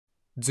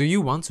Do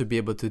you want to be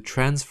able to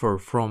transfer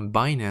from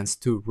Binance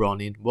to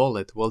Ronin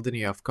wallet? Well, then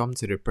you have come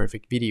to the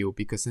perfect video,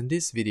 because in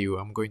this video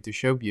I'm going to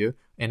show you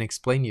and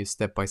explain you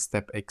step by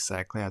step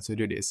exactly how to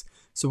do this.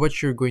 So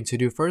what you're going to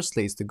do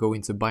firstly is to go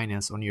into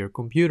Binance on your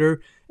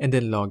computer and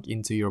then log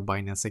into your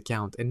Binance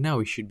account, and now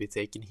you should be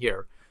taken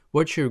here.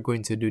 What you're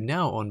going to do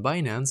now on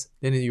Binance,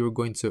 then you're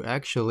going to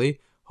actually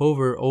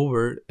hover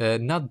over,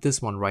 not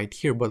this one right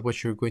here, but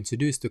what you're going to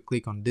do is to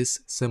click on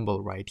this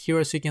symbol right here,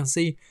 as you can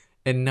see.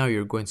 And now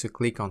you're going to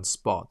click on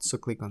spot. So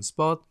click on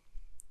spot,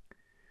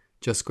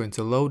 just going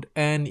to load,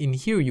 and in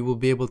here you will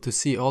be able to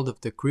see all of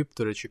the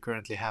crypto that you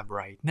currently have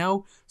right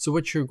now. So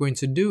what you're going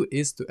to do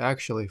is to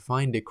actually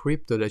find the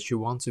crypto that you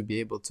want to be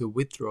able to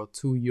withdraw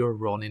to your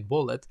Ronin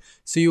wallet.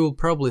 So you will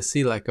probably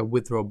see like a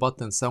withdraw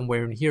button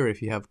somewhere in here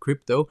if you have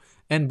crypto.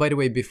 And by the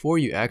way, before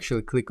you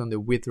actually click on the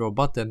withdraw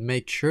button,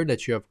 make sure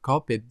that you have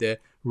copied the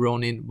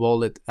Ronin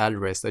wallet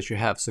address that you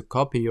have. So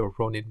copy your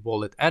Ronin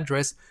wallet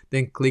address,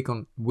 then click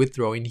on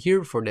withdraw in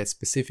here for that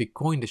specific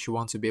coin that you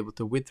want to be able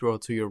to withdraw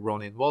to your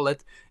Ronin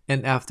wallet.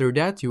 And after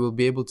that, you will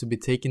be able to be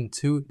taken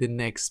to the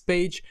next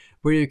page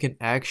where you can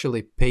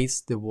actually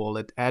paste the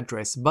wallet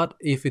address. But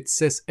if it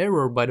says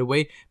error, by the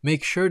way,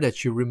 make sure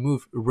that you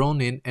remove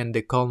Ronin and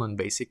the colon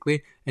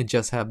basically, and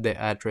just have the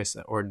address,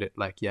 or the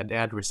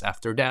address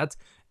after that,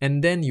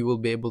 and then you will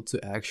be able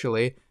to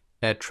actually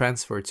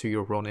transfer to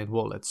your Ronin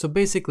wallet. So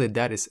basically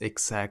that is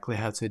exactly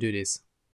how to do this.